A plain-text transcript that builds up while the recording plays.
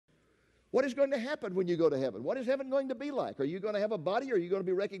What is going to happen when you go to heaven? What is heaven going to be like? Are you going to have a body? Are you going to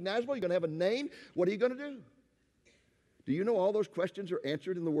be recognizable? Are you going to have a name? What are you going to do? Do you know all those questions are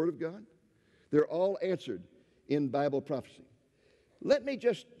answered in the Word of God? They're all answered in Bible prophecy. Let me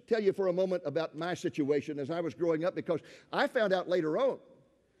just tell you for a moment about my situation as I was growing up, because I found out later on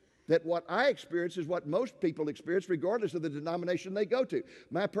that what I experienced is what most people experience regardless of the denomination they go to.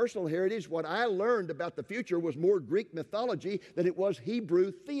 My personal heritage, what I learned about the future, was more Greek mythology than it was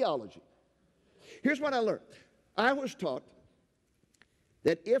Hebrew theology. Here's what I learned. I was taught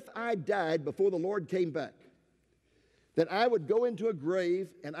that if I died before the Lord came back, that I would go into a grave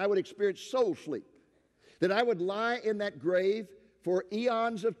and I would experience soul sleep, that I would lie in that grave for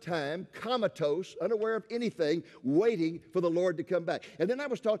eons of time, comatose, unaware of anything, waiting for the Lord to come back. And then I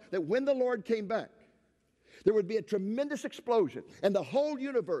was taught that when the Lord came back, there would be a tremendous explosion, and the whole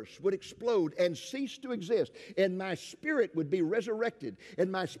universe would explode and cease to exist, and my spirit would be resurrected,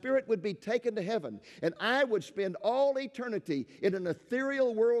 and my spirit would be taken to heaven, and I would spend all eternity in an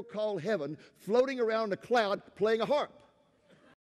ethereal world called heaven, floating around a cloud playing a harp.